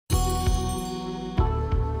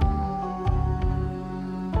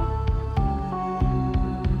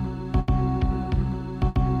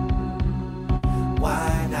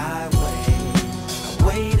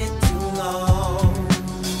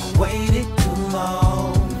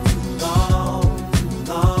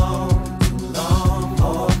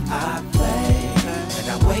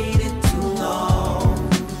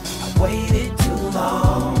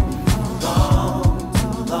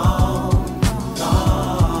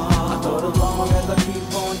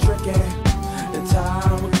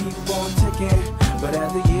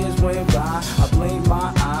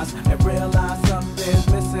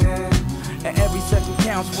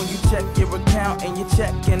when you check your account and your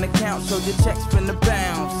checking account shows your checks finna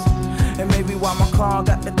bounce. And maybe why my car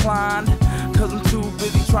got declined, cause I'm too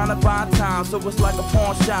busy trying to buy time. So it's like a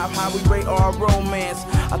pawn shop, how we rate our romance.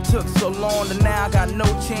 I took so long that now I got no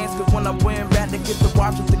chance, cause when I went back to get the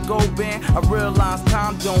watch with the gold band, I realized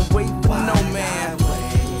time don't wait for no man.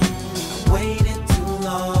 I waited too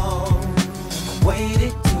long, I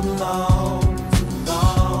waited too long, too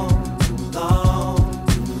long, too long,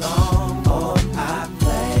 too long. Oh, I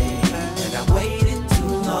played, and I waited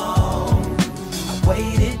too long, I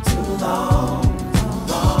waited too long, too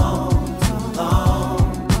long, too long,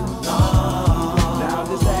 too long. Now I'm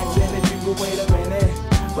just asking if you could wait a minute,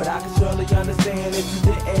 but I can surely understand if you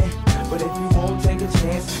didn't. But if you won't take a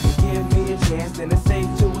chance and give me a chance, then it's safe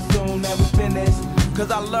to assume that we finished.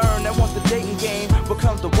 Cause I learned that once the dating game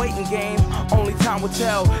becomes the waiting game, only time will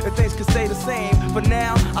tell if things can stay the same. But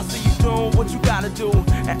now I see you doing what you gotta do,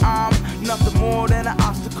 and I'm nothing more than an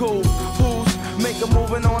obstacle. Who's make a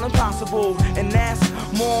moving on impossible, and that's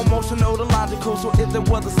more emotional than logical. So if there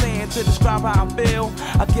was a saying to describe how I feel,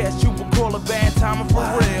 I guess you would call it bad timing for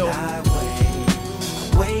real. I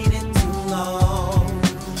waited too long,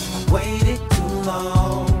 I waited too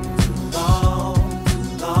long, too long,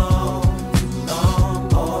 too long, too long.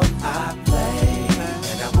 Oh, I played,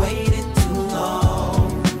 and I waited too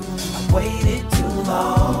long, I waited too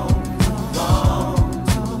long, too long,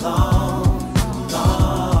 too long, too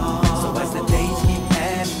long. So as the days keep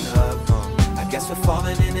adding up, I guess we're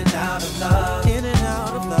falling in and out of love.